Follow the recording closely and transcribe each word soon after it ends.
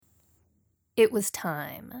It was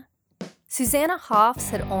time. Susanna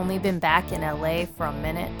Hoffs had only been back in LA for a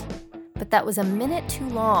minute, but that was a minute too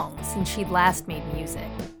long since she'd last made music.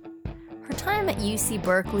 Her time at UC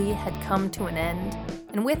Berkeley had come to an end,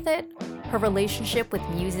 and with it, her relationship with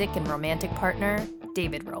music and romantic partner,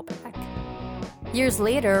 David Roback. Years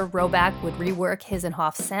later, Roback would rework his and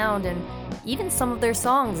Hoff's sound and even some of their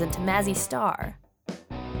songs into Mazzy Star.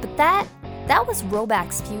 But that was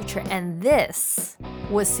Roback's future, and this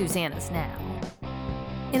was Susanna's now.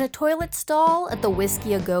 In a toilet stall at the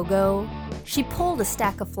Whiskey A Go-Go, she pulled a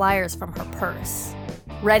stack of flyers from her purse,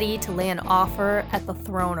 ready to lay an offer at the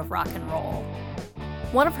throne of rock and roll.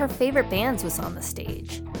 One of her favorite bands was on the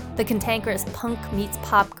stage, the cantankerous punk meets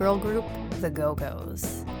pop girl group, The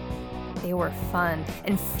Go-Go's. They were fun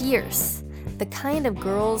and fierce, the kind of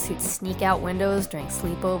girls who'd sneak out windows during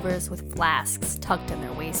sleepovers with flasks tucked in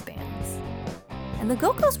their waistbands. And the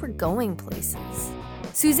Go-Go's were going places.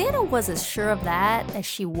 Susanna was as sure of that as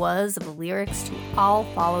she was of the lyrics to I'll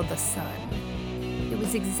Follow the Sun. It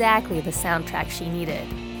was exactly the soundtrack she needed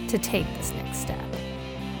to take this next step.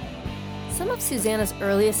 Some of Susanna's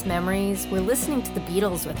earliest memories were listening to the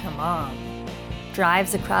Beatles with her mom.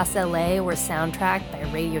 Drives across LA were soundtracked by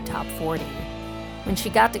Radio Top 40. When she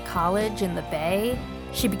got to college in the Bay,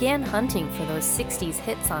 she began hunting for those 60s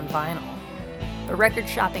hits on vinyl. But record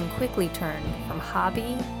shopping quickly turned from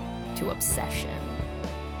hobby to obsession.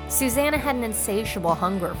 Susanna had an insatiable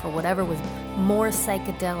hunger for whatever was more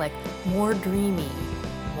psychedelic, more dreamy,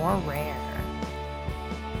 more rare.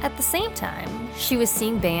 At the same time, she was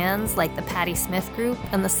seeing bands like the Patti Smith Group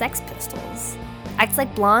and the Sex Pistols. Acts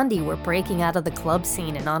like Blondie were breaking out of the club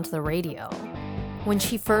scene and onto the radio. When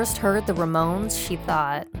she first heard the Ramones, she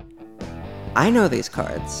thought, I know these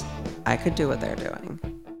chords. I could do what they're doing.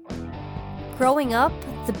 Growing up,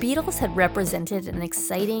 the Beatles had represented an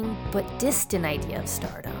exciting but distant idea of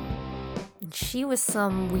stardom. And she was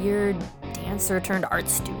some weird dancer-turned-art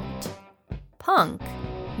student. Punk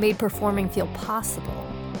made performing feel possible,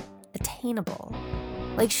 attainable.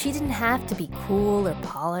 Like she didn't have to be cool or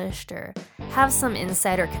polished or have some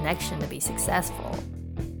insider connection to be successful.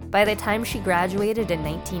 By the time she graduated in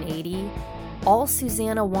 1980, all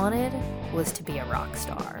Susanna wanted was to be a rock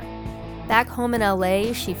star. Back home in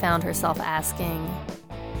LA, she found herself asking,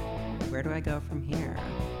 where do I go from here?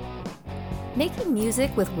 Making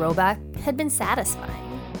music with Roback had been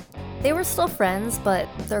satisfying. They were still friends, but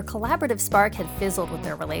their collaborative spark had fizzled with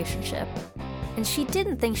their relationship, and she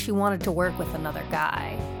didn't think she wanted to work with another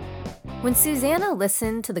guy. When Susanna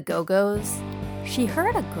listened to the Go-Go's, she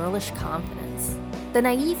heard a girlish confidence, the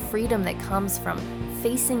naive freedom that comes from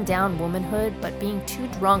facing down womanhood but being too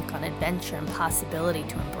drunk on adventure and possibility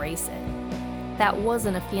to embrace it. That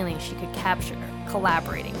wasn't a feeling she could capture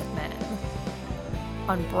collaborating with men.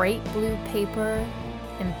 On bright blue paper,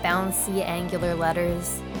 in bouncy angular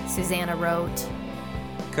letters, Susanna wrote,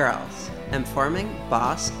 Girls, am forming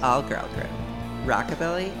Boss All-Girl Group.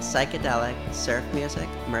 Rockabilly, psychedelic, surf music,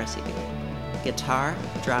 mercy beat. Guitar,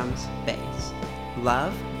 drums, bass.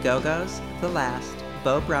 Love, Go-Go's, The Last,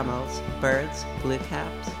 Beau Brummels, Birds, Blue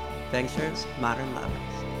Caps, Ventures, Modern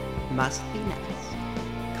Lovers. Must be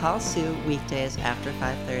nice. Call Sue weekdays after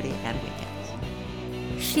 5:30 and weekends.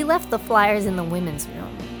 She left the flyers in the women's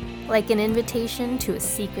room, like an invitation to a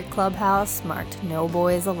secret clubhouse marked No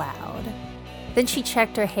Boys Allowed. Then she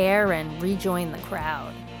checked her hair and rejoined the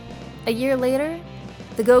crowd. A year later,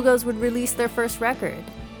 the Go-Go's would release their first record,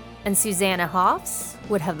 and Susanna Hoffs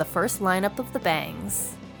would have the first lineup of the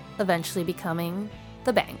Bangs, eventually becoming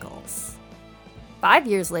the Bangles. 5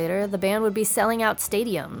 years later, the band would be selling out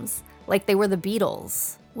stadiums like they were the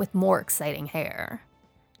Beatles, with more exciting hair.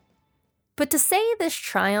 But to say this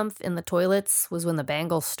triumph in the toilets was when the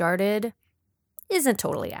Bangles started isn't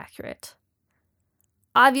totally accurate.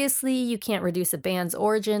 Obviously, you can't reduce a band's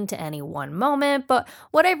origin to any one moment, but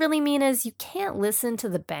what I really mean is you can't listen to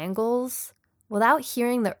the Bangles without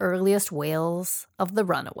hearing the earliest wails of the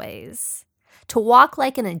Runaways. To walk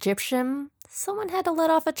like an Egyptian, someone had to let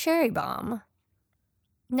off a cherry bomb.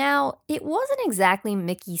 Now, it wasn't exactly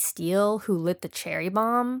Mickey Steele who lit the cherry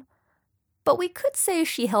bomb, but we could say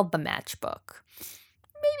she held the matchbook.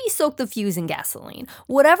 Maybe soak the fuse in gasoline.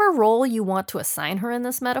 Whatever role you want to assign her in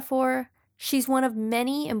this metaphor, she's one of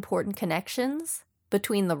many important connections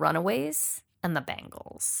between the Runaways and the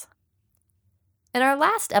Bangles. In our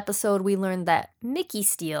last episode, we learned that Mickey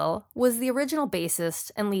Steele was the original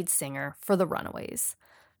bassist and lead singer for the Runaways,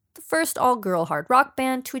 the first all-girl hard rock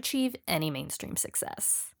band to achieve any mainstream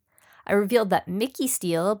success. I revealed that Mickey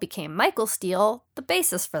Steele became Michael Steele, the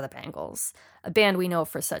bassist for the Bangles, a band we know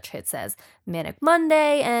for such hits as Manic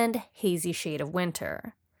Monday and Hazy Shade of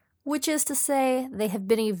Winter. which is to say they have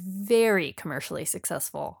been a very commercially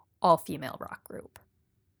successful all-female rock group.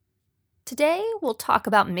 Today, we'll talk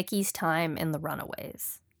about Mickey's time in the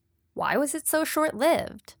Runaways. Why was it so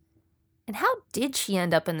short-lived? And how did she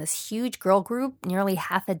end up in this huge girl group nearly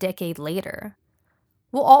half a decade later?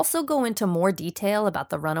 We'll also go into more detail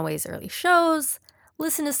about the Runaways' early shows,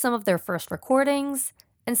 listen to some of their first recordings,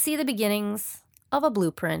 and see the beginnings of a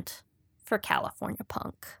blueprint for California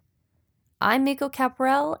punk. I'm Miko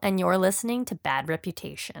Caprell, and you're listening to Bad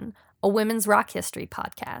Reputation, a women's rock history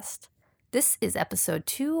podcast. This is episode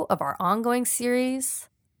 2 of our ongoing series,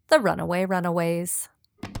 The Runaway Runaways.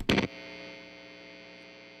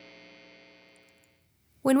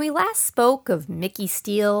 When we last spoke of Mickey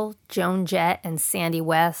Steele, Joan Jett, and Sandy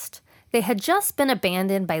West, they had just been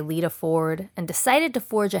abandoned by Lita Ford and decided to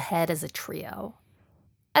forge ahead as a trio.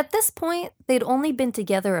 At this point, they'd only been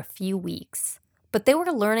together a few weeks, but they were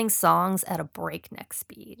learning songs at a breakneck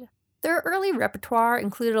speed. Their early repertoire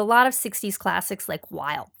included a lot of 60s classics like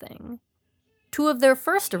Wild Thing. 2 of their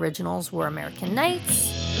first originals were American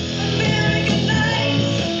Nights, American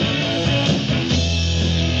Nights.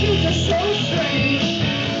 These are so strange.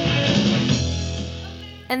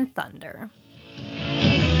 and Thunder.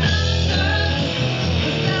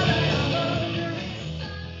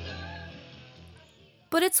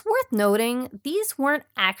 But it's worth noting these weren't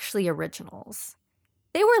actually originals.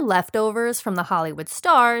 They were leftovers from the Hollywood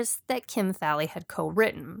Stars that Kim Fowley had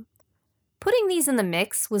co-written. Putting these in the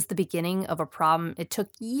mix was the beginning of a problem it took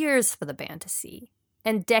years for the band to see,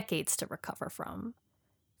 and decades to recover from.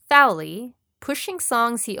 Fowley, pushing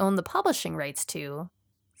songs he owned the publishing rights to,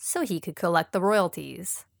 so he could collect the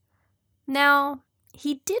royalties. Now,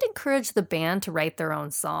 he did encourage the band to write their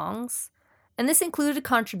own songs, and this included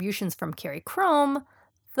contributions from Carrie Crome,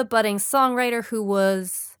 the budding songwriter who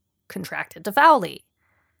was contracted to Fowley,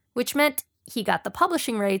 which meant he got the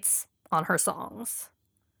publishing rights on her songs.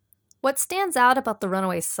 What stands out about the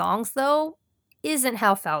Runaways songs, though, isn't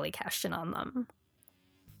how Fowley cashed in on them.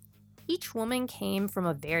 Each woman came from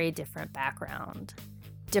a very different background.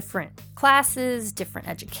 Different classes, different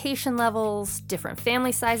education levels, different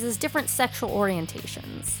family sizes, different sexual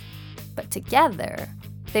orientations. But together,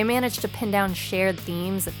 they managed to pin down shared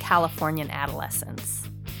themes of Californian adolescence.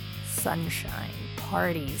 Sunshine,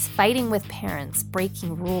 parties, fighting with parents,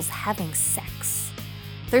 breaking rules, having sex.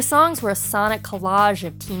 Their songs were a sonic collage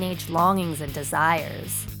of teenage longings and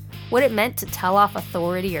desires. What it meant to tell off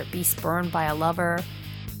authority or be spurned by a lover.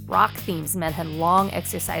 Rock themes men had long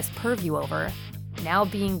exercised purview over, now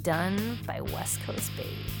being done by West Coast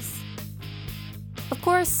babes. Of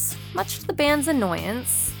course, much to the band's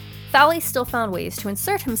annoyance, Fowley still found ways to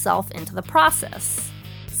insert himself into the process.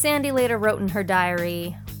 Sandy later wrote in her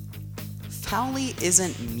diary, Fowley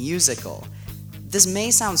isn't musical. This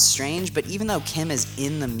may sound strange, but even though Kim is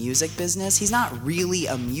in the music business, he's not really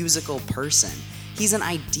a musical person. He's an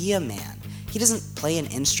idea man. He doesn't play an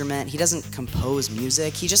instrument, he doesn't compose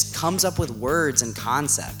music, he just comes up with words and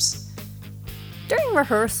concepts. During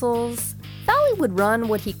rehearsals, Fowley would run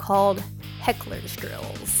what he called heckler's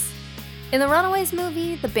drills. In the Runaways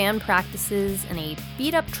movie, the band practices in a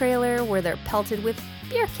beat-up trailer where they're pelted with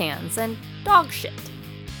beer cans and dog shit.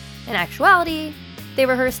 In actuality, they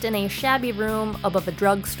rehearsed in a shabby room above a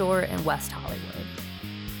drugstore in West Hollywood.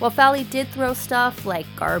 While Fowley did throw stuff like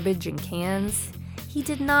garbage and cans, he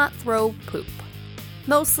did not throw poop.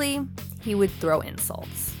 Mostly, he would throw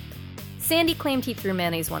insults. Sandy claimed he threw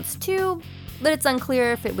mayonnaise once too, but it's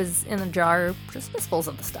unclear if it was in a jar or just fistfuls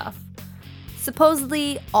of the stuff.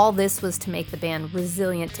 Supposedly, all this was to make the band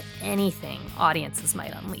resilient to anything audiences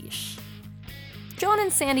might unleash. Joan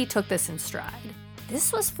and Sandy took this in stride.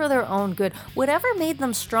 This was for their own good, whatever made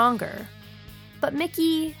them stronger. But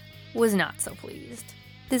Mickey was not so pleased.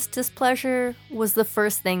 This displeasure was the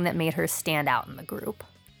first thing that made her stand out in the group.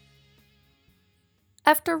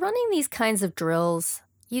 After running these kinds of drills,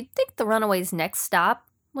 you'd think the Runaways' next stop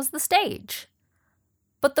was the stage.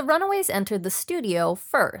 But the Runaways entered the studio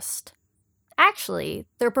first. Actually,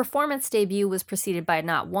 their performance debut was preceded by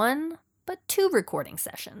not 1, but 2 recording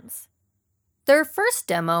sessions. Their first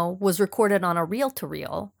demo was recorded on a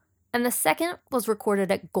reel-to-reel, and the second was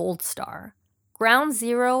recorded at Gold Star, ground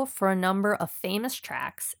zero for a number of famous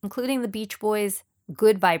tracks, including the Beach Boys'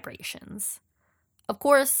 Good Vibrations. Of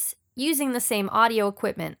course, using the same audio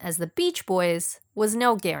equipment as the Beach Boys was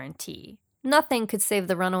no guarantee. Nothing could save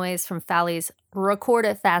the Runaways from Fowley's record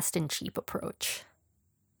it fast and cheap approach.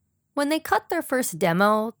 When they cut their first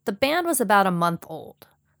demo, the band was about a month old.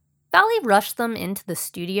 Fowley rushed them into the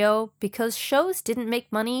studio because shows didn't make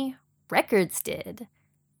money, records did.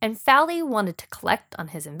 And Fowley wanted to collect on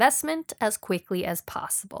his investment as quickly as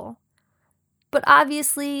possible. But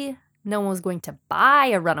obviously, no one was going to buy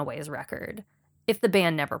a Runaways record if the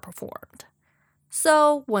band never performed.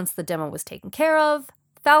 So, once the demo was taken care of,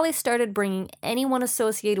 Fowley started bringing anyone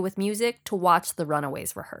associated with music to watch the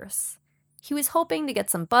Runaways rehearse. He was hoping to get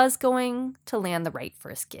some buzz going to land the right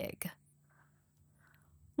first gig.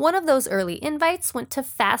 One of those early invites went to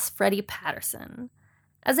Fast Freddie Patterson.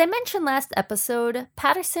 As I mentioned last episode,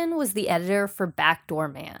 Patterson was the editor for Backdoor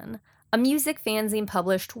Man, a music fanzine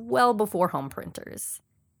published well before home printers.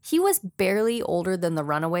 He was barely older than the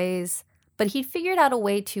Runaways, but he'd figured out a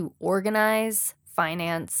way to organize,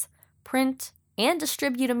 finance, print, and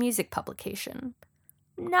distribute a music publication.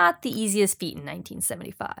 Not the easiest feat in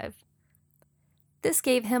 1975. This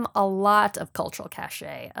gave him a lot of cultural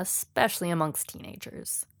cachet, especially amongst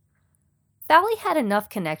teenagers. Fowley had enough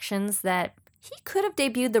connections that he could have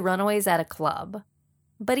debuted the Runaways at a club,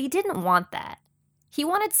 but he didn't want that. He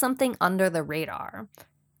wanted something under the radar.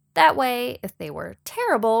 That way, if they were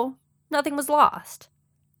terrible, nothing was lost.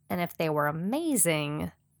 And if they were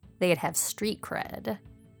amazing, they'd have street cred.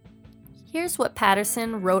 Here's what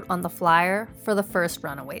Patterson wrote on the flyer for the first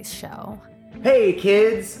Runaways show. Hey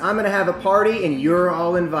kids, I'm gonna have a party and you're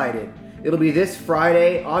all invited. It'll be this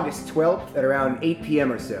Friday, August 12th at around 8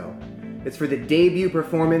 p.m. or so. It's for the debut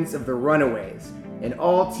performance of the Runaways, an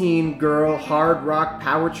all-teen girl hard rock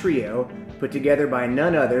power trio put together by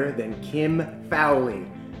none other than Kim Fowley.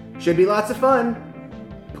 Should be lots of fun.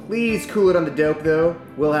 Please cool it on the dope though.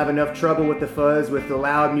 We'll have enough trouble with the fuzz with the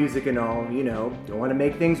loud music and all, don't want to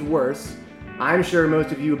make things worse. I'm sure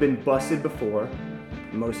most of you have been busted before.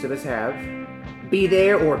 Most of us have. Be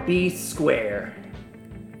there or be square.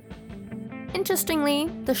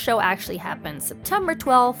 Interestingly, the show actually happened September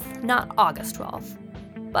 12th, not August 12th.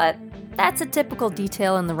 But that's a typical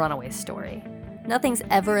detail in the Runaways story. Nothing's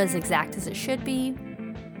ever as exact as it should be,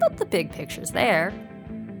 but the big picture's there.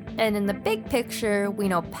 And in the big picture, we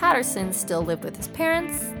know Patterson still lived with his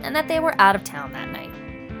parents and that they were out of town that night.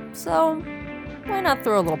 So, why not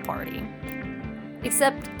throw a little party?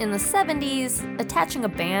 Except in the 70s, attaching a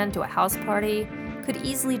band to a house party could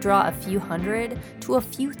easily draw a few hundred to a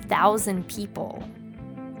few thousand people.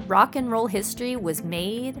 Rock and roll history was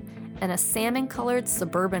made in a salmon-colored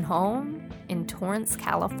suburban home in Torrance,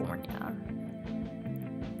 California.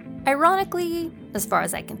 Ironically, as far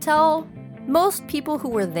as I can tell, most people who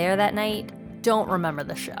were there that night don't remember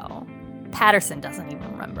the show. Patterson doesn't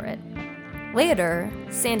even remember it. Later,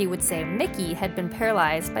 Sandy would say Mickey had been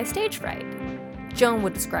paralyzed by stage fright. Joan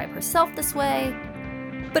would describe herself this way,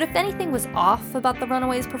 but if anything was off about the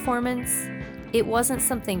Runaways performance, it wasn't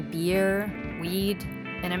something beer, weed,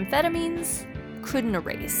 and amphetamines couldn't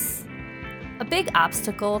erase. A big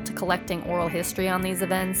obstacle to collecting oral history on these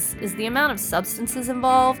events is the amount of substances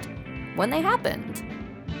involved when they happened.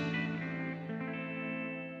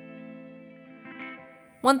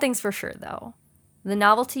 One thing's for sure, though. The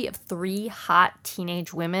novelty of 3 hot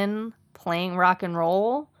teenage women playing rock and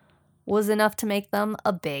roll was enough to make them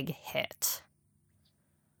a big hit.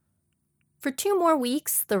 For 2 more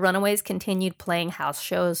weeks, the Runaways continued playing house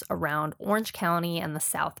shows around Orange County and the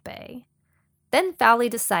South Bay. Then Fowley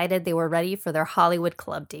decided they were ready for their Hollywood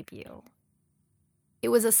club debut. It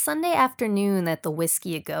was a Sunday afternoon at the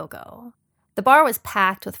Whiskey A Go-Go. The bar was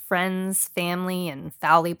packed with friends, family, and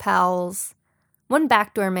Fowley pals. One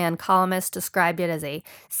Backdoor Man columnist described it as a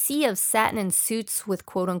sea of satin and suits with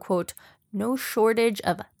quote-unquote no shortage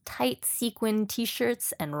of tight sequin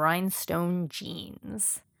t-shirts and rhinestone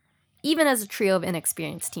jeans. Even as a trio of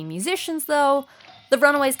inexperienced teen musicians, though, the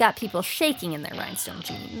Runaways got people shaking in their rhinestone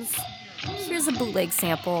jeans. Here's a bootleg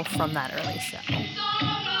sample from that early show.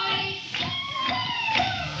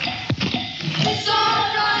 It's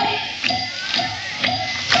alright.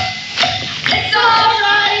 It's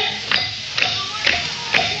alright.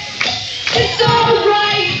 It's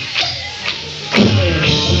alright.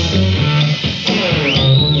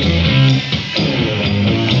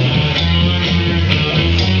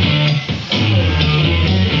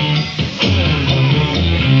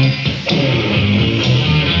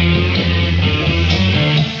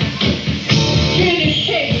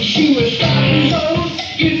 She was 5 years old.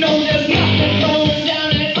 You know there's nothing going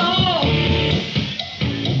down at all.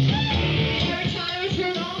 Every time it's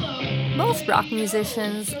Ronaldo. Most rock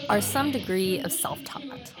musicians are some degree of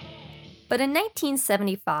self-taught. But in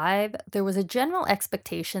 1975, there was a general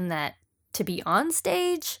expectation that, to be on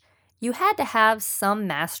stage, you had to have some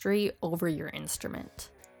mastery over your instrument.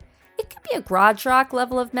 It could be a garage rock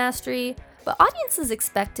level of mastery, but audiences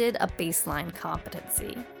expected a baseline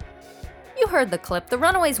competency. You heard the clip, the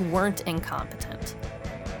Runaways weren't incompetent,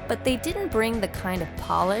 but they didn't bring the kind of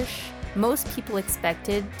polish most people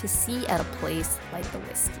expected to see at a place like the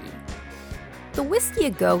Whiskey. The Whiskey A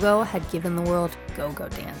Go-Go had given the world go-go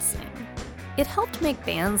dancing. It helped make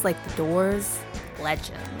bands like The Doors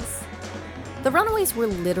legends. The Runaways were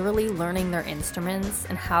literally learning their instruments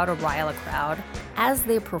and how to rile a crowd as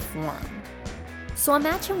they performed. So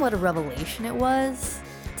imagine what a revelation it was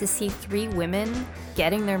to see 3 women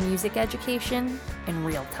getting their music education in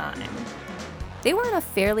real time. They were in a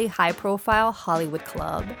fairly high-profile Hollywood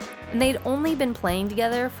club, and they'd only been playing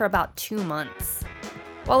together for about 2 months.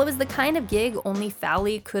 While it was the kind of gig only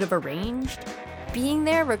Fowley could have arranged, being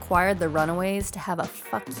there required the Runaways to have a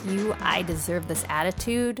 "fuck you, I deserve this"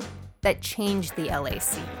 attitude that changed the LA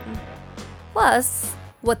scene. Plus,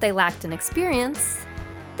 what they lacked in experience,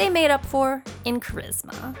 they made up for in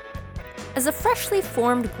charisma. As a freshly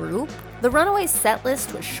formed group, the Runaways'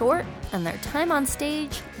 setlist was short and their time on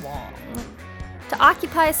stage long. To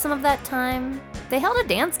occupy some of that time, they held a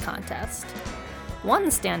dance contest. One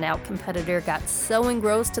standout competitor got so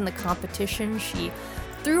engrossed in the competition she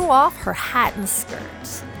threw off her hat and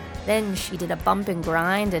skirt. Then she did a bump and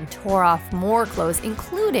grind and tore off more clothes,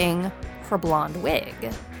 including her blonde wig.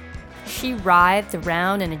 She writhed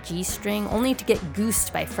around in a G-string only to get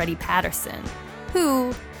goosed by Freddie Patterson,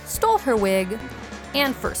 who stole her wig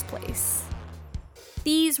and first place.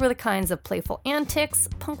 These were the kinds of playful antics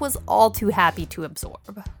Punk was all too happy to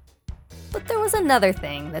absorb. But there was another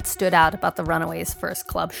thing that stood out about the Runaways' first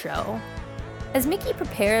club show. As Mickey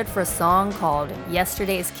prepared for a song called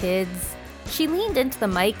Yesterday's Kids, she leaned into the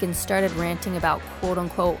mic and started ranting about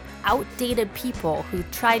quote-unquote outdated people who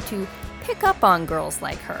tried to pick up on girls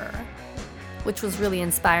like her, which was really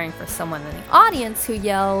inspiring for someone in the audience who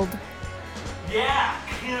yelled, Yeah,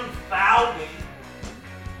 Kim Fowley.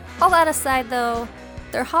 All that aside though,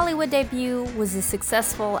 their Hollywood debut was as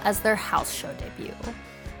successful as their house show debut,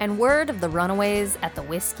 and word of the Runaways at the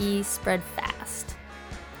Whiskey spread fast.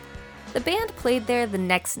 The band played there the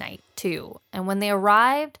next night, too, and when they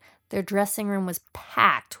arrived, their dressing room was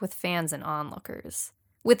packed with fans and onlookers.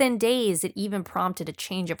 Within days, it even prompted a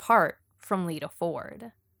change of heart from Lita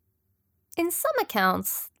Ford. In some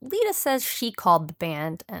accounts, Lita says she called the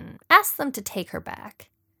band and asked them to take her back.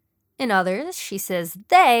 In others, she says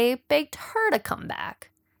they begged her to come back.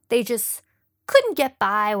 They just couldn't get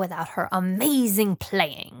by without her amazing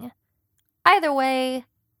playing. Either way,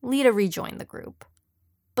 Lita rejoined the group.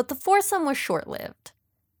 But the foursome was short-lived.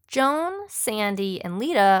 Joan, Sandy, and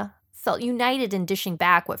Lita felt united in dishing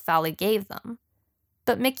back what Fowley gave them.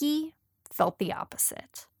 But Mickey felt the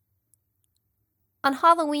opposite. On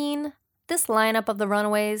Halloween, this lineup of the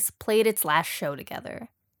Runaways played its last show together.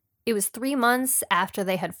 It was 3 months after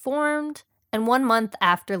they had formed, and 1 month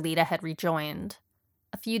after Lita had rejoined.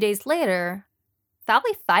 A few days later,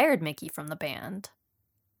 Fowley fired Mickey from the band.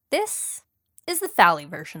 This is the Fowley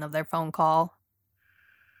version of their phone call.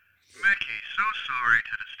 Mickey, so sorry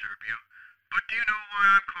to disturb you, but do you know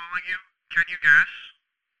why I'm calling you? Can you guess?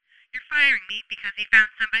 You're firing me because he found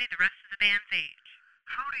somebody the rest of the band's age.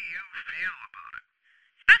 How do you feel about it?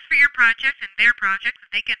 It's best for your project and their project if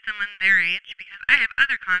they get someone their age because I have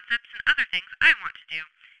other concepts and other things I want to do,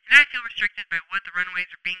 and I feel restricted by what the Runaways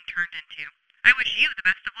are being turned into. I wish you the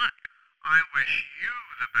best of luck. I wish you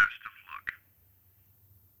the best of luck.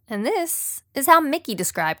 And this is how Mickey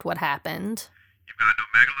described what happened. You've got no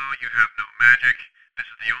megalo, you have no magic. This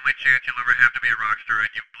is the only chance you'll ever have to be a rock star, and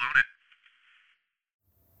you've blown it.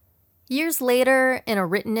 Years later, in a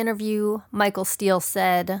written interview, Michael Steele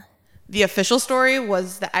said, The official story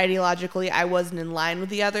was that ideologically I wasn't in line with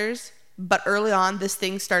the others, but early on this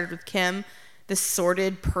thing started with Kim, this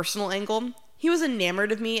sordid personal angle. He was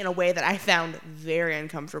enamored of me in a way that I found very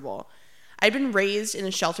uncomfortable. I'd been raised in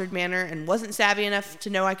a sheltered manner and wasn't savvy enough to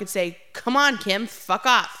know I could say, "Come on, Kim, fuck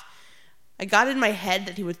off." I got in my head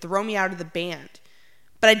that he would throw me out of the band,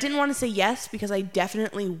 but I didn't want to say yes because I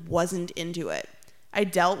definitely wasn't into it. I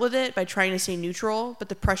dealt with it by trying to stay neutral, but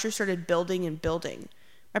the pressure started building and building.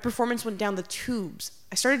 My performance went down the tubes.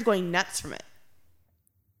 I started going nuts from it.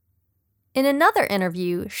 In another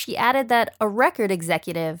interview, she added that a record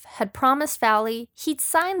executive had promised Fowley he'd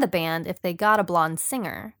sign the band if they got a blonde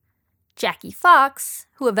singer. Jackie Fox,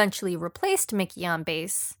 who eventually replaced Mickey on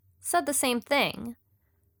bass, said the same thing.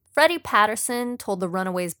 Freddie Patterson told the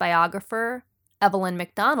Runaways biographer, Evelyn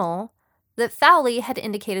McDonnell, that Fowley had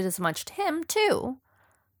indicated as much to him, too.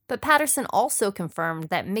 But Patterson also confirmed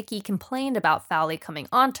that Mickey complained about Fowley coming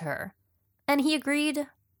onto her, and he agreed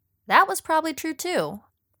that was probably true, too.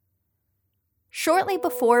 Shortly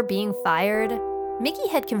before being fired, Mickey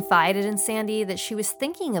had confided in Sandy that she was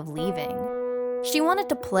thinking of leaving. She wanted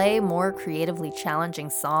to play more creatively challenging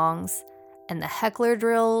songs, and the heckler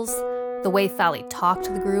drills, the way Fowley talked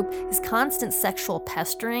to the group, his constant sexual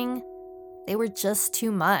pestering, they were just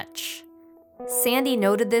too much. Sandy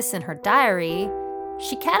noted this in her diary.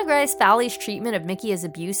 She categorized Fowley's treatment of Mickey as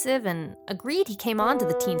abusive and agreed he came on to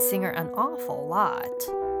the teen singer an awful lot.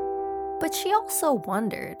 But she also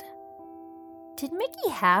wondered, did Mickey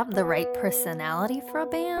have the right personality for a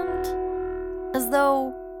band? As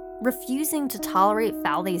though refusing to tolerate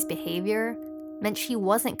Fowley's behavior meant she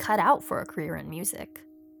wasn't cut out for a career in music.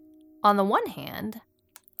 On the one hand,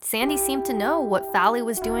 Sandy seemed to know what Fowley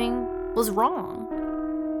was doing was wrong.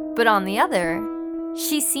 But on the other,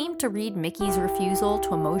 she seemed to read Mickey's refusal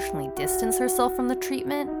to emotionally distance herself from the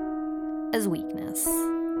treatment as weakness.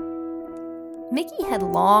 Mickey had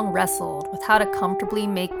long wrestled with how to comfortably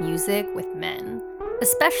make music with men,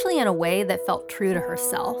 especially in a way that felt true to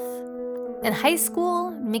herself. In high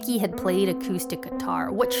school, Mickey had played acoustic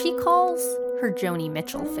guitar, what she calls her Joni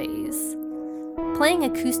Mitchell phase. Playing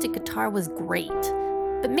acoustic guitar was great,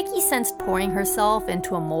 but Mickey sensed pouring herself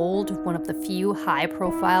into a mold of one of the few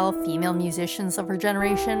high-profile female musicians of her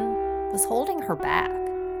generation was holding her back.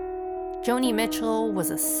 Joni Mitchell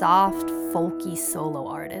was a soft, folky solo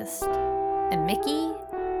artist, and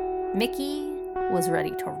Mickey was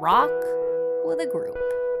ready to rock with a group.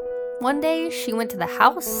 One day, she went to the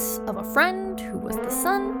house of a friend who was the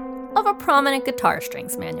son of a prominent guitar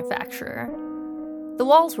strings manufacturer. The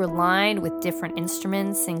walls were lined with different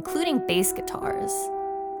instruments, including bass guitars.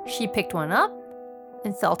 She picked one up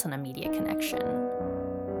and felt an immediate connection.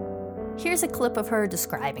 Here's a clip of her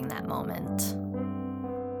describing that moment.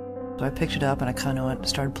 So I picked it up and I kind of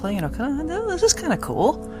started playing. This is kind of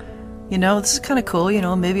cool. This is kind of cool.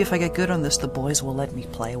 Maybe if I get good on this, the boys will let me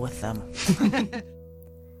play with them.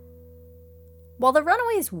 While the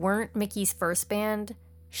Runaways weren't Mickey's first band,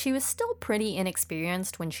 she was still pretty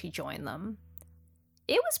inexperienced when she joined them.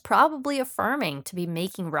 It was probably affirming to be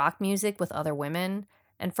making rock music with other women,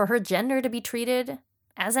 and for her gender to be treated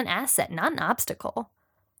as an asset, not an obstacle.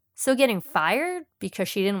 So getting fired because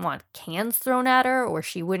she didn't want cans thrown at her or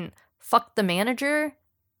she wouldn't fuck the manager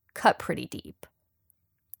cut pretty deep.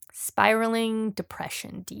 Spiraling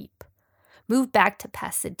depression deep. Move back to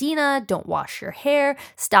Pasadena, don't wash your hair,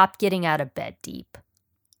 stop getting out of bed deep.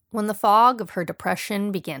 When the fog of her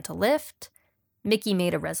depression began to lift, Mickey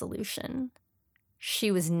made a resolution.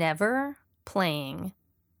 She was never playing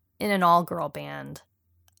in an all-girl band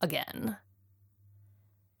again.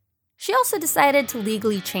 She also decided to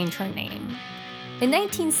legally change her name. In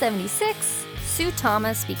 1976, Sue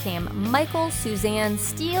Thomas became Michael Suzanne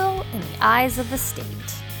Steele in the eyes of the state.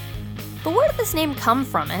 But where did this name come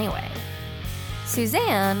from anyway?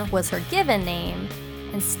 Suzanne was her given name,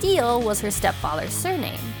 and Steele was her stepfather's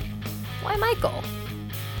surname. Why Michael?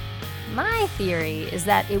 My theory is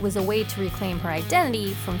that it was a way to reclaim her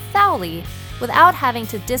identity from Fowley without having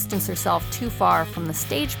to distance herself too far from the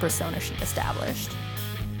stage persona she established.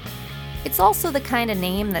 It's also the kind of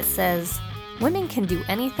name that says women can do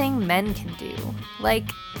anything men can do.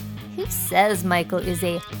 Like, who says Michael is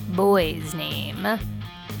a boy's name?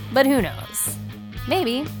 But who knows?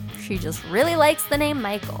 Maybe she just really likes the name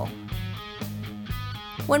Michael.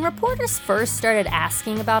 When reporters first started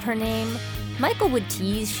asking about her name, Michael would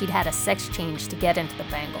tease she'd had a sex change to get into the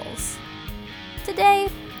Bengals. Today,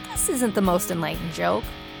 this isn't the most enlightened joke,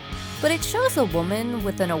 but it shows a woman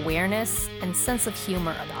with an awareness and sense of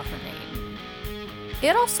humor about her name.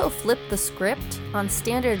 It also flipped the script on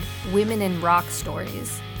standard women in rock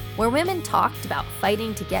stories, where women talked about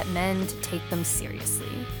fighting to get men to take them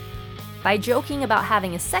seriously. By joking about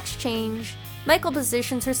having a sex change, Michael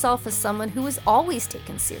positions herself as someone who is always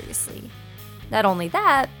taken seriously. Not only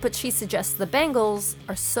that, but she suggests the Bengals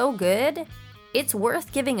are so good, it's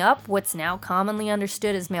worth giving up what's now commonly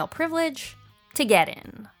understood as male privilege to get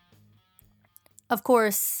in. Of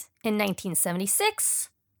course, in 1976,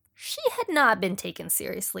 she had not been taken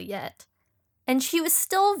seriously yet, and she was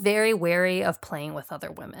still very wary of playing with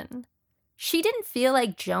other women. She didn't feel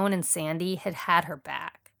like Joan and Sandy had her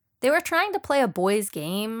back. They were trying to play a boys'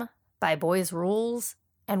 game by boys' rules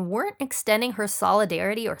and weren't extending her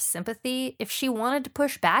solidarity or sympathy if she wanted to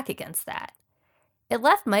push back against that. It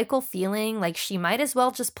left Michael feeling like she might as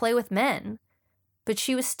well just play with men, but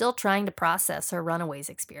she was still trying to process her Runaways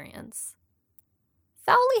experience.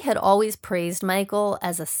 Fowley had always praised Michael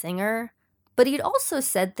as a singer, but he'd also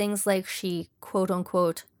said things like she,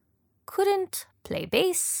 quote-unquote, couldn't play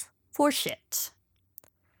bass for shit.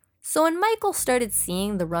 So when Michael started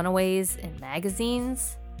seeing the Runaways in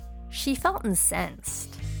magazines, she felt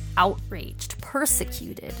incensed, outraged,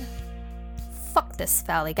 persecuted. Fuck this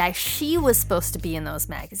Fowley guy, she was supposed to be in those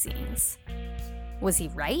magazines. Was he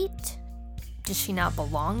right? Did she not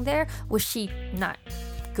belong there? Was she not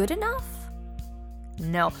good enough?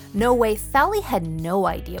 No way, Fowley had no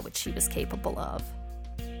idea what she was capable of.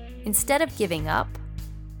 Instead of giving up,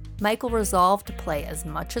 Michael resolved to play as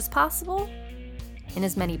much as possible, in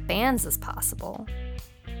as many bands as possible,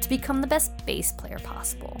 to become the best bass player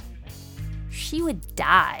possible. She would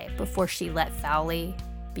die before she let Fowley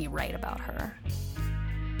be right about her.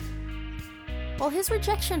 While his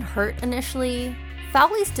rejection hurt initially,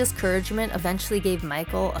 Fowley's discouragement eventually gave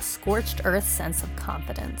Michael a scorched earth sense of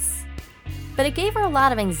confidence. But it gave her a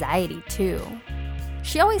lot of anxiety too.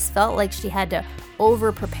 She always felt like she had to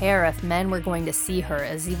over-prepare if men were going to see her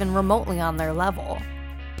as even remotely on their level.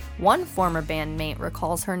 One former bandmate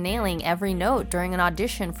recalls her nailing every note during an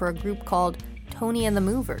audition for a group called Tony and the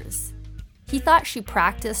Movers. He thought she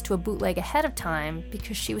practiced to a bootleg ahead of time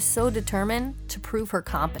because she was so determined to prove her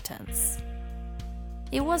competence.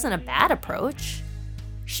 It wasn't a bad approach.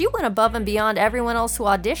 She went above and beyond everyone else who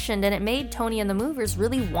auditioned, and it made Tony and the Movers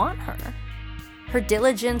really want her. Her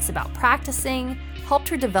diligence about practicing helped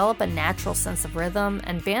her develop a natural sense of rhythm,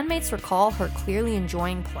 and bandmates recall her clearly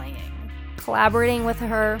enjoying playing. Collaborating with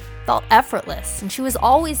her felt effortless, and she was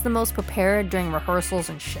always the most prepared during rehearsals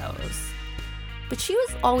and shows. But she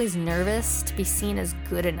was always nervous to be seen as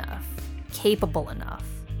good enough, capable enough.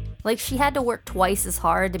 Like she had to work twice as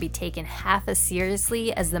hard to be taken half as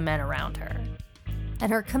seriously as the men around her.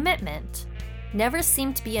 And her commitment never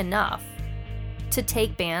seemed to be enough to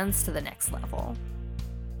take bands to the next level.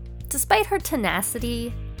 Despite her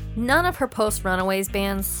tenacity, none of her post-Runaways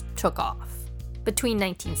bands took off. Between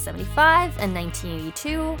 1975 and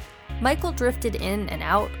 1982, Michael drifted in and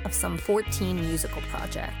out of some 14 musical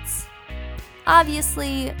projects.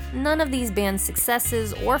 Obviously, none of these band's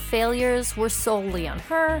successes or failures were solely on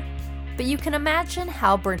her, but you can imagine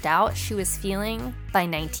how burnt out she was feeling by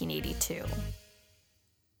 1982.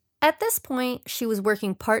 At this point, she was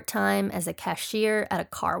working part-time as a cashier at a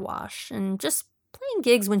car wash and just playing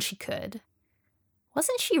gigs when she could.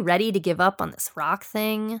 Wasn't she ready to give up on this rock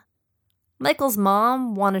thing? Michael's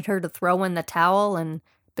mom wanted her to throw in the towel and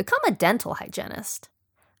become a dental hygienist.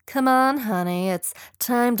 Come on, honey, it's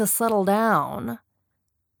time to settle down.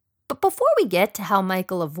 But before we get to how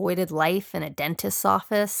Michael avoided life in a dentist's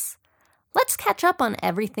office, let's catch up on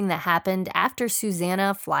everything that happened after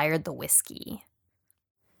Susanna flyered the whiskey.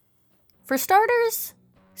 For starters,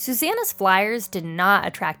 Susanna's flyers did not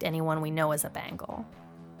attract anyone we know as a Bangle.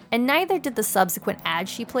 And neither did the subsequent ad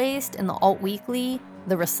she placed in the alt weekly,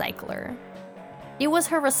 The Recycler. It was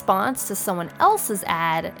her response to someone else's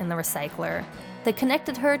ad in The Recycler that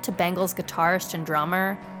connected her to Bangle's guitarist and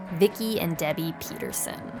drummer, Vicky and Debbie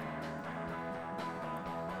Peterson.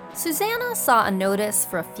 Susanna saw a notice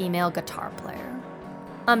for a female guitar player.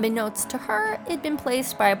 Unbeknownst to her, it'd been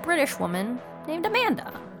placed by a British woman named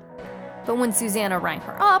Amanda. But when Susanna rang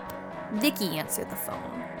her up, Vicky answered the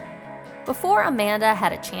phone. Before Amanda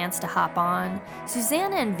had a chance to hop on,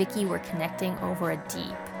 Susanna and Vicky were connecting over a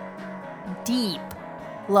deep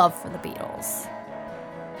love for the Beatles.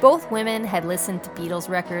 Both women had listened to Beatles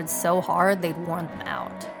records so hard they'd worn them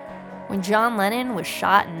out. When John Lennon was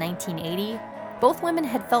shot in 1980, both women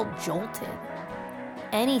had felt jolted.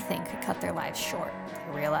 Anything could cut their lives short,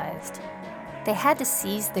 they realized. They had to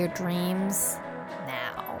seize their dreams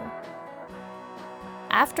now.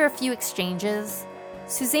 After a few exchanges,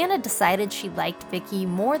 Susanna decided she liked Vicky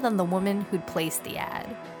more than the woman who'd placed the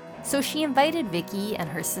ad. So she invited Vicky and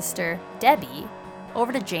her sister, Debbie,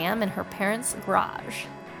 over to jam in her parents' garage.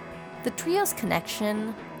 The trio's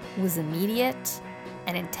connection was immediate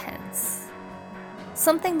and intense.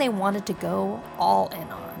 Something they wanted to go all in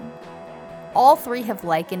on. All three have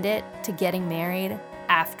likened it to getting married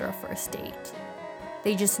after a first date.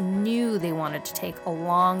 They just knew they wanted to take a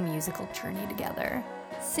long musical journey together.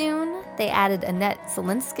 Soon, they added Annette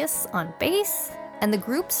Zelinskis on bass, and the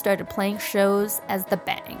group started playing shows as the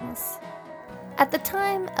Bangs. At the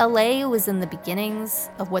time, LA was in the beginnings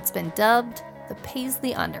of what's been dubbed the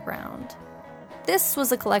Paisley Underground. This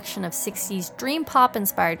was a collection of 60s dream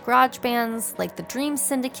pop-inspired garage bands like the Dream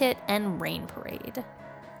Syndicate and Rain Parade.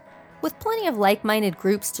 With plenty of like-minded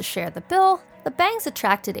groups to share the bill, the Bangs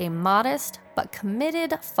attracted a modest but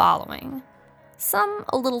committed following. Some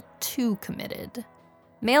a little too committed.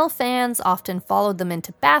 Male fans often followed them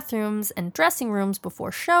into bathrooms and dressing rooms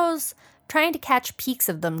before shows, trying to catch peeks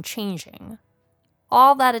of them changing.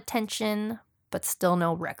 All that attention, but still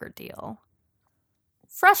no record deal.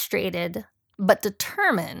 Frustrated, but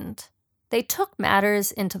determined, they took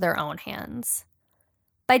matters into their own hands.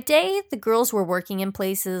 By day, the girls were working in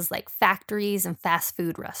places like factories and fast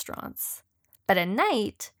food restaurants. But at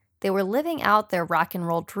night, they were living out their rock and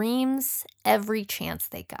roll dreams every chance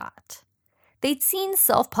they got. They'd seen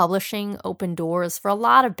self-publishing open doors for a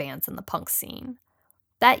lot of bands in the punk scene.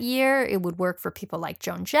 That year, it would work for people like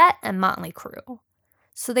Joan Jett and Motley Crue.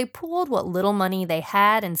 so they pooled what little money they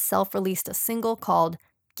had and self-released a single called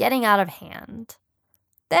Getting Out of Hand.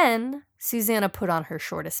 Then, Susanna put on her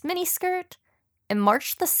shortest miniskirt and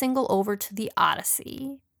marched the single over to the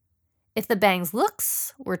Odyssey. If the Bangs'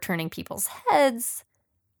 looks were turning people's heads,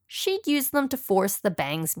 she'd use them to force the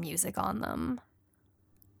Bangs' music on them.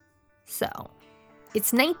 So,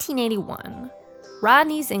 it's 1981.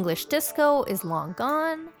 Rodney's English disco is long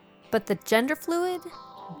gone, but the gender-fluid,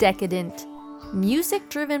 decadent,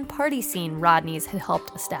 music-driven party scene Rodney's had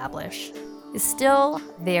helped establish is still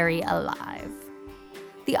very alive.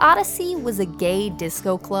 The Odyssey was a gay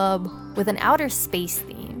disco club with an outer space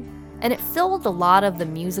theme, and it filled a lot of the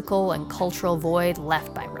musical and cultural void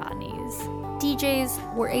left by Rodney's.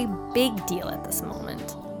 DJs were a big deal at this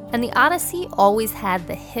moment, and the Odyssey always had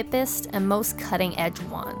the hippest and most cutting-edge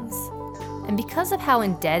ones. And because of how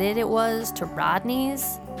indebted it was to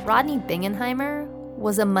Rodney's, Rodney Bingenheimer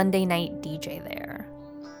was a Monday night DJ there.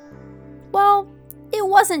 Well, it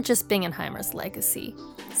wasn't just Bingenheimer's legacy.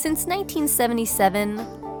 Since 1977,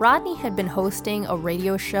 Rodney had been hosting a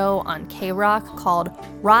radio show on K-Rock called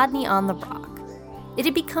Rodney on the Rock. It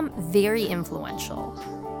had become very influential.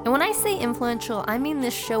 And when I say influential, I mean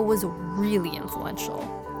this show was really influential.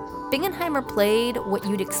 Bingenheimer played what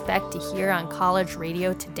you'd expect to hear on college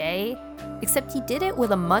radio today, except he did it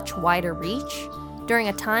with a much wider reach during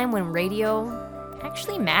a time when radio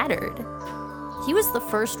actually mattered. He was the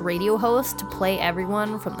first radio host to play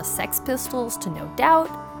everyone from the Sex Pistols to No Doubt,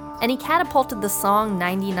 and he catapulted the song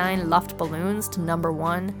 99 Luftballons to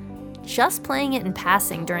 #1, just playing it in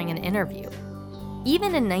passing during an interview.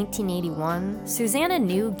 Even in 1981, Susanna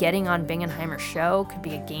knew getting on Bingenheimer's show could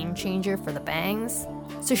be a game changer for the Bangs,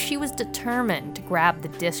 so she was determined to grab the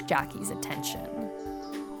disc jockey's attention.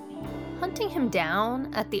 Hunting him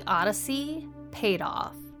down at the Odyssey paid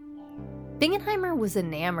off. Bingenheimer was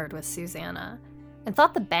enamored with Susanna and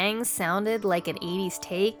thought the Bangs sounded like an 80s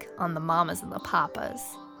take on the Mamas and the Papas.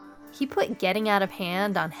 He put Getting Out of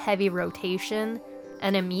Hand on heavy rotation,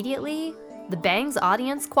 and immediately, the Bangs'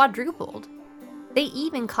 audience quadrupled. They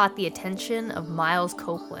even caught the attention of Miles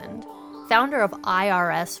Copeland, founder of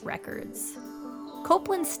IRS Records.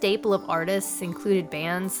 Copeland's staple of artists included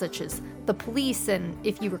bands such as The Police and,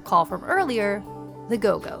 if you recall from earlier, The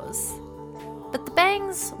Go-Go's. But the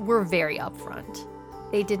Bangs were very upfront.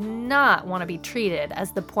 They did not want to be treated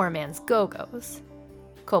as the poor man's Go-Go's.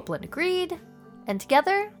 Copeland agreed, and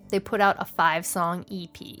together they put out a 5-song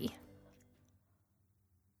EP.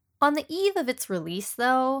 On the eve of its release,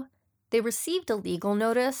 though, they received a legal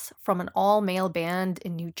notice from an all-male band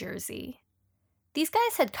in New Jersey. These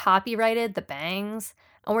guys had copyrighted the Bangs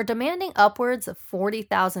and were demanding upwards of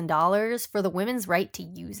 $40,000 for the women's right to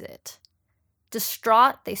use it.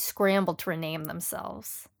 Distraught, they scrambled to rename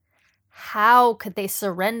themselves. How could they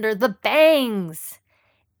surrender the Bangs?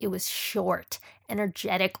 It was short,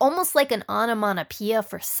 energetic, almost like an onomatopoeia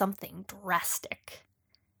for something drastic.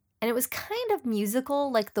 And it was kind of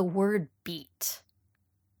musical, like the word beat.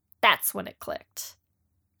 That's when it clicked.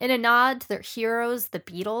 In a nod to their heroes, the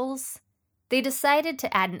Beatles, they decided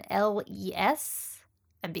to add an L-E-S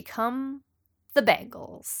and become the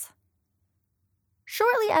Bangles.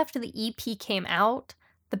 Shortly after the EP came out,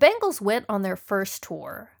 the Bangles went on their first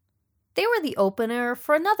tour. They were the opener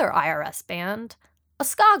for another IRS band, a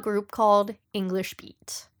ska group called English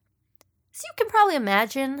Beat. So you can probably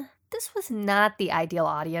imagine, this was not the ideal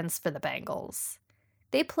audience for the Bangles.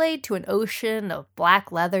 They played to an ocean of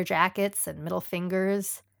black leather jackets and middle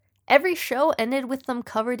fingers. Every show ended with them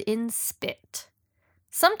covered in spit.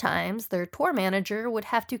 Sometimes their tour manager would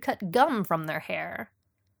have to cut gum from their hair.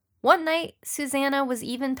 One night, Susanna was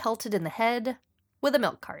even pelted in the head with a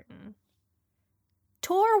milk carton.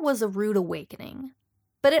 Tour was a rude awakening,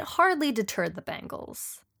 but it hardly deterred the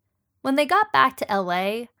Bangles. When they got back to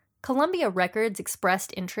LA, Columbia Records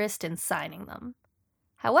expressed interest in signing them.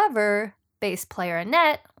 However, bass player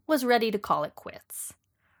Annette was ready to call it quits.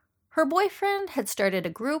 Her boyfriend had started a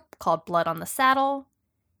group called Blood on the Saddle.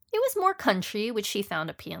 It was more country, which she found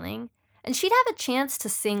appealing, and she'd have a chance to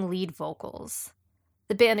sing lead vocals.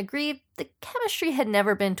 The band agreed the chemistry had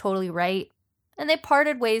never been totally right, and they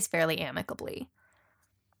parted ways fairly amicably.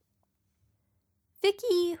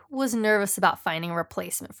 Vicky was nervous about finding a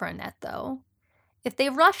replacement for Annette, though. If they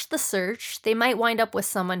rushed the search, they might wind up with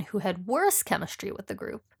someone who had worse chemistry with the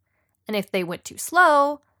group. And if they went too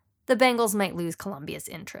slow, the Bangles might lose Columbia's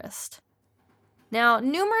interest. Now,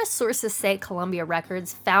 numerous sources say Columbia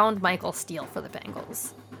Records found Michael Steele for the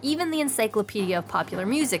Bangles. Even the Encyclopedia of Popular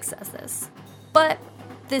Music says this. But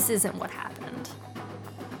this isn't what happened.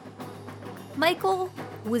 Michael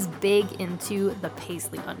was big into the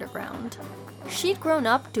Paisley Underground. She'd grown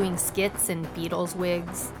up doing skits in Beatles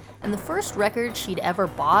wigs, and the first record she'd ever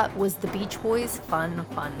bought was the Beach Boys' Fun,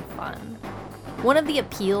 Fun, Fun. One of the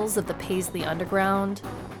appeals of the Paisley Underground,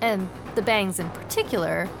 and the Bangs in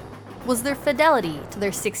particular, was their fidelity to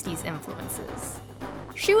their 60s influences.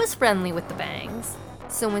 She was friendly with the Bangs,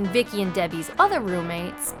 so when Vicky and Debbie's other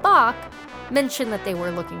roommate, Spock, mentioned that they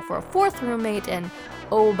were looking for a fourth roommate and,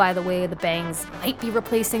 oh, by the way, the Bangs might be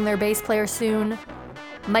replacing their bass player soon,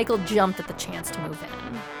 Michael jumped at the chance to move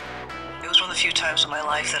in. It was one of the few times in my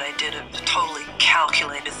life that I did a totally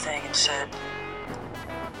calculated thing and said,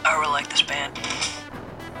 I really like this band.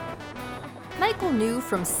 Michael knew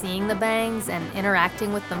from seeing the Bangs and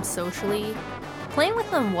interacting with them socially, playing with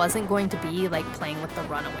them wasn't going to be like playing with the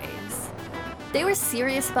Runaways. They were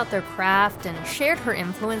serious about their craft and shared her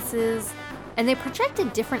influences, and they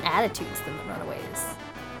projected different attitudes than the Runaways.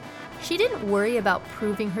 She didn't worry about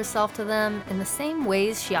proving herself to them in the same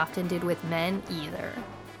ways she often did with men either.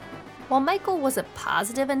 While Michael wasn't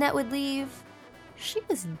positive Annette would leave, she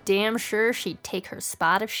was damn sure she'd take her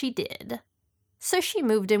spot if she did. So she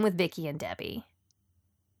moved in with Vicky and Debbie.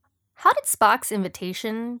 How did Spock's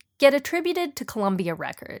invitation get attributed to Columbia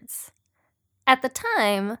Records? At the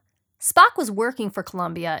time, Spock was working for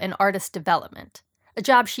Columbia in artist development, a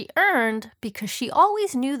job she earned because she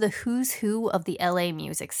always knew the who's who of the LA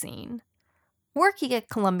music scene. Working at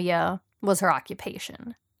Columbia was her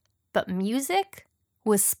occupation, but music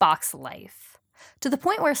was Spock's life, to the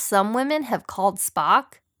point where some women have called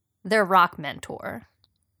Spock their rock mentor.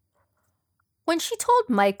 When she told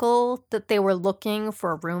Michael that they were looking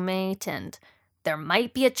for a roommate and there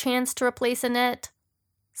might be a chance to replace Annette,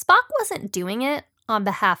 Spock wasn't doing it on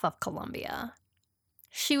behalf of Columbia.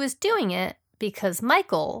 She was doing it because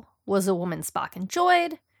Michael was a woman Spock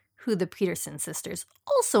enjoyed, who the Peterson sisters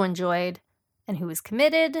also enjoyed, and who was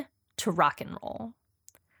committed to rock and roll.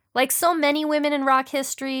 Like so many women in rock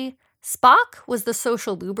history, Spock was the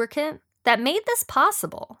social lubricant that made this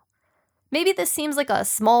possible. Maybe this seems like a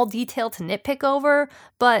small detail to nitpick over,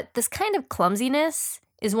 but this kind of clumsiness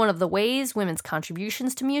is one of the ways women's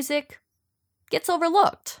contributions to music gets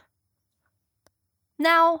overlooked.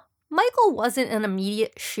 Now, Michael wasn't an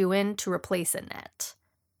immediate shoo-in to replace Annette.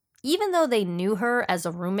 Even though they knew her as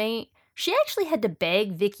a roommate, she actually had to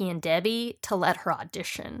beg Vicky and Debbie to let her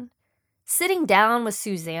audition. Sitting down with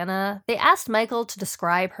Susanna, they asked Michael to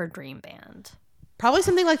describe her dream band. Probably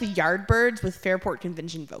something like the Yardbirds with Fairport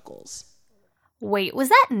Convention vocals. Wait, was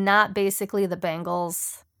that not basically the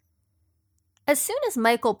Bangles? As soon as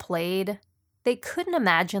Michael played, they couldn't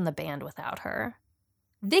imagine the band without her.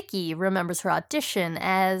 Vicky remembers her audition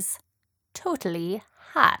as totally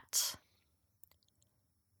hot.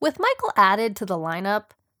 With Michael added to the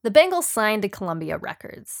lineup, the Bangles signed to Columbia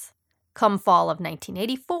Records. Come fall of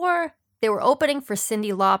 1984, they were opening for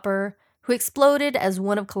Cyndi Lauper, who exploded as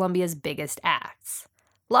one of Columbia's biggest acts.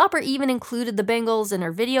 Lauper even included the Bangles in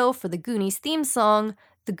her video for the Goonies theme song,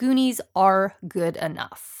 The Goonies Are Good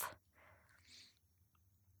Enough.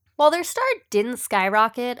 While their star didn't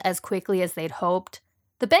skyrocket as quickly as they'd hoped,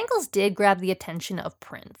 the Bangles did grab the attention of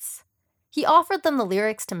Prince. He offered them the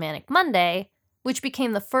lyrics to Manic Monday, which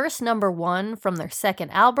became the first #1 from their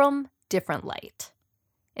second album, Different Light.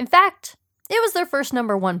 In fact, it was their first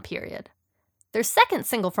 #1 period. Their second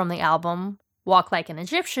single from the album, Walk Like an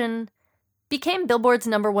Egyptian, became Billboard's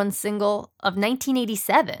 #1 single of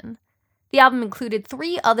 1987. The album included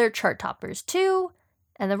 3 other chart toppers too,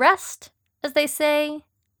 and the rest, as they say,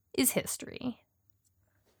 is history.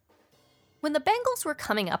 When the Bangles were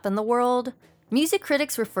coming up in the world, music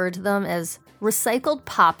critics referred to them as recycled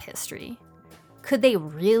pop history. Could they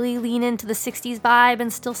really lean into the 60s vibe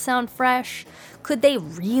and still sound fresh? Could they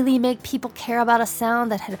really make people care about a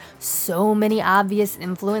sound that had so many obvious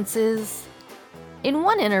influences? In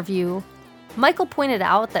one interview, Michael pointed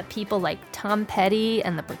out that people like Tom Petty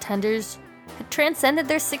and the Pretenders had transcended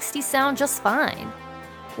their 60s sound just fine.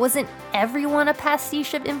 Wasn't everyone a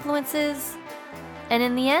pastiche of influences? And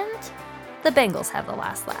in the end, the Bangles have the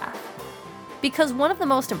last laugh. Because one of the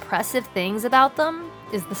most impressive things about them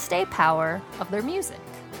is the stay power of their music.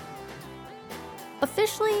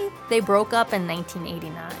 Officially, they broke up in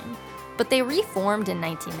 1989, but they reformed in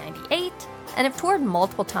 1998 and have toured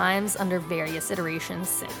multiple times under various iterations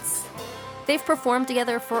since. They've performed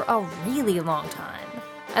together for a really long time,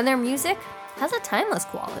 and their music has a timeless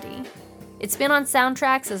quality. It's been on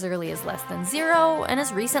soundtracks as early as Less Than Zero and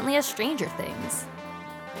as recently as Stranger Things.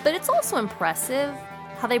 But it's also impressive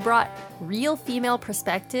how they brought real female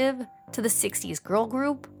perspective to the 60s girl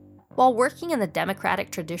group while working in the democratic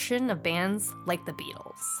tradition of bands like the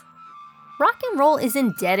Beatles. Rock and roll is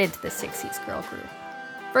indebted to the 60s girl group.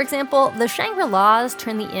 For example, the Shangri-Las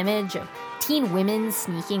turned the image of teen women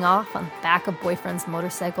sneaking off on the back of boyfriends'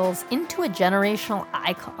 motorcycles into a generational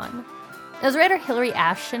icon. As writer Hillary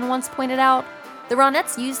Ashton once pointed out, the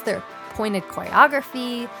Ronettes used their pointed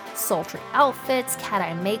choreography, sultry outfits,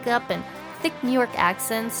 cat-eye makeup, and thick New York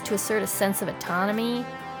accents to assert a sense of autonomy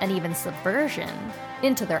and even subversion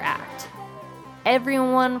into their act.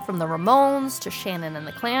 Everyone from the Ramones to Shannon and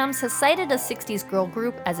the Clams has cited a 60s girl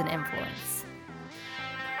group as an influence.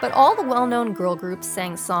 But all the well-known girl groups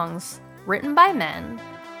sang songs written by men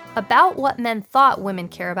about what men thought women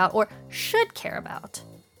care about or should care about.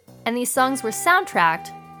 And these songs were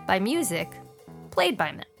soundtracked by music played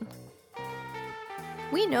by men.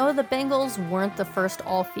 We know the Bangles weren't the first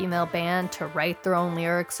all-female band to write their own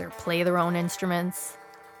lyrics or play their own instruments,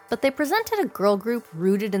 but they presented a girl group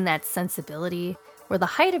rooted in that sensibility where the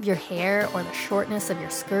height of your hair or the shortness of your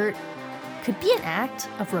skirt could be an act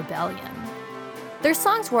of rebellion. Their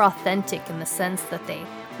songs were authentic in the sense that they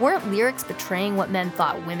weren't lyrics betraying what men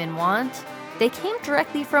thought women want. They came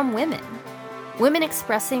directly from women. Women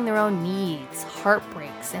expressing their own needs,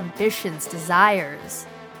 heartbreaks, ambitions, desires.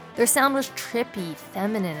 Their sound was trippy,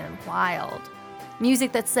 feminine, and wild.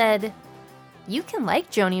 Music that said, you can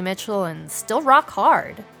like Joni Mitchell and still rock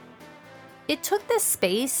hard. It took this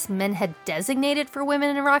space men had designated for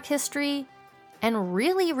women in rock history and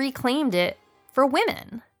really reclaimed it for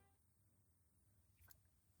women.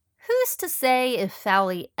 Who's to say if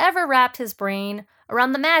Fowley ever wrapped his brain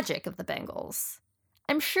around the magic of the Bangles?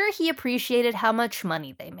 I'm sure he appreciated how much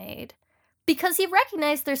money they made, because he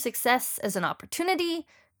recognized their success as an opportunity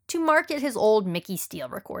to market his old Mickey Steele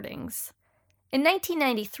recordings. In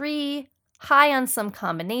 1993, high on some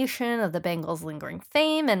combination of the Bangles' lingering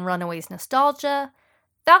fame and Runaways nostalgia,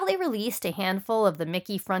 Fowley released a handful of the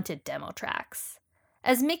Mickey-fronted demo tracks.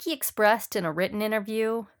 As Mickey expressed in a written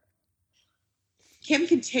interview, Kim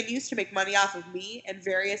continues to make money off of me and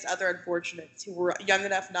various other unfortunates who were young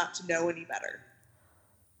enough not to know any better.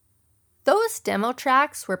 Those demo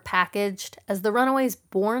tracks were packaged as the Runaways'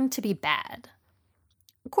 Born to Be Bad.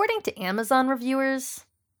 According to Amazon reviewers,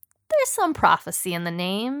 there's some prophecy in the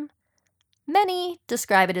name. Many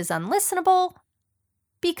describe it as unlistenable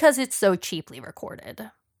because it's so cheaply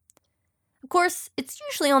recorded. Of course, it's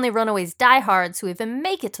usually only Runaways diehards who even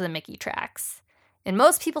make it to the Mickey tracks. In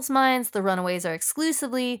most people's minds, the Runaways are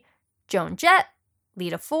exclusively Joan Jett,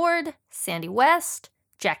 Lita Ford, Sandy West,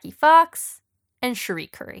 Jackie Fox, and Cherie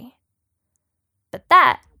Currie. But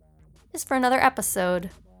that is for another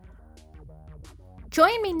episode.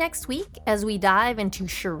 Join me next week as we dive into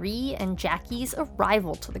Cherie and Jackie's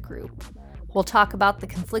arrival to the group. We'll talk about the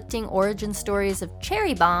conflicting origin stories of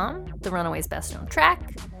Cherry Bomb, the Runaways' best-known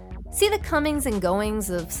track, see the comings and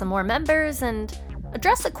goings of some more members, and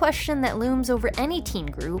address a question that looms over any teen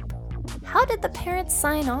group: how did the parents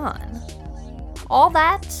sign on? All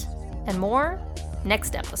that and more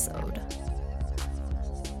next episode.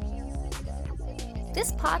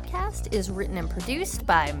 This podcast is written and produced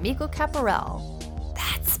by Miko Caparel.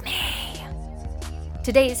 That's me.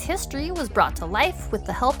 Today's history was brought to life with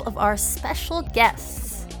the help of our special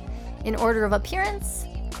guests. In order of appearance,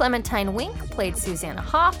 Clementine Wink played Susanna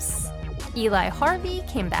Hoffs, Eli Harvey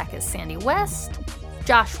came back as Sandy West,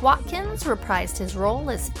 Josh Watkins reprised his role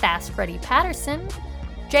as Fast Freddie Patterson,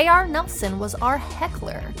 J.R. Nelson was our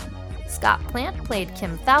heckler, Scott Plant played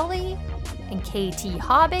Kim Fowley, and K.T.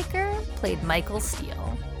 Hawbaker played Michael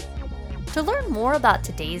Steele. To learn more about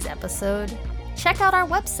today's episode, check out our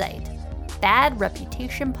website,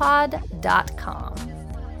 badreputationpod.com.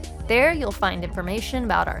 There you'll find information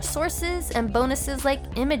about our sources and bonuses like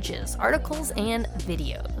images, articles, and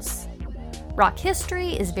videos. Rock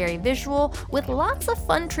History is very visual with lots of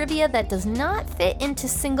fun trivia that does not fit into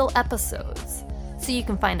single episodes. So you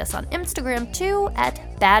can find us on Instagram too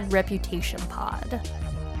at badreputationpod.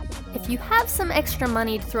 If you have some extra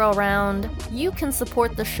money to throw around, you can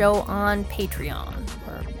support the show on Patreon.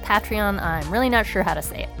 Or Patreon, I'm really not sure how to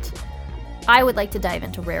say it. I would like to dive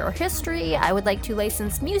into rarer history. I would like to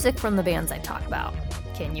license music from the bands I talk about.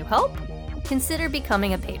 Can you help? Consider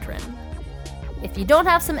becoming a patron. If you don't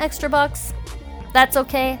have some extra bucks, that's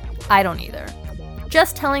okay. I don't either.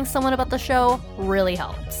 Just telling someone about the show really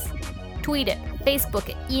helps. Tweet it, Facebook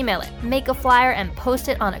it, email it, make a flyer, and post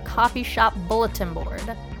it on a coffee shop bulletin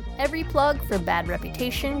board. Every plug for Bad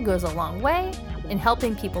Reputation goes a long way in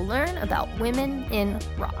helping people learn about women in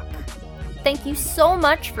rock. Thank you so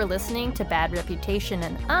much for listening to Bad Reputation,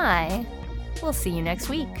 and I will see you next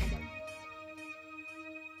week.